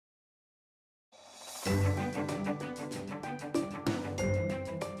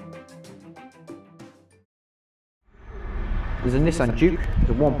There's a Nissan Juke, it's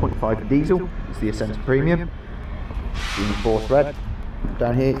a 1.5 diesel, it's the Acenta Premium, reinforced red.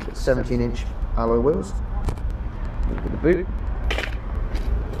 Down here it's got 17-inch alloy wheels. Look at the boot.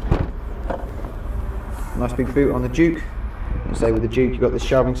 Nice big boot on the Juke. And say with the Juke you've got this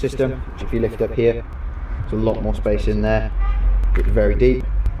shelving system, which if you lift up here, there's a lot more space in there. It's very deep.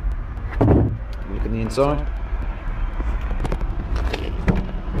 Look at the inside.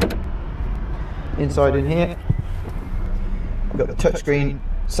 Inside in here, we've got the touchscreen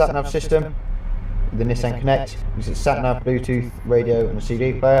sat-nav system with the Nissan Connect. This is sat-nav, Bluetooth, radio and a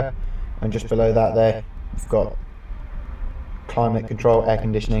CD player. And just below that there, we've got climate control, air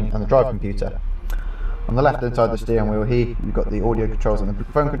conditioning and the drive computer. On the left hand side of the steering wheel here, you've got the audio controls and the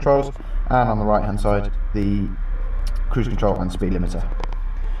phone controls, and on the right hand side, the cruise control and speed limiter.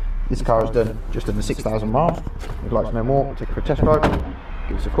 This car has done just under 6,000 miles. If you'd like to know more, take it for a test drive,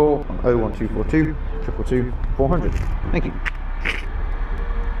 give us a call on 01242 222 400. Thank you.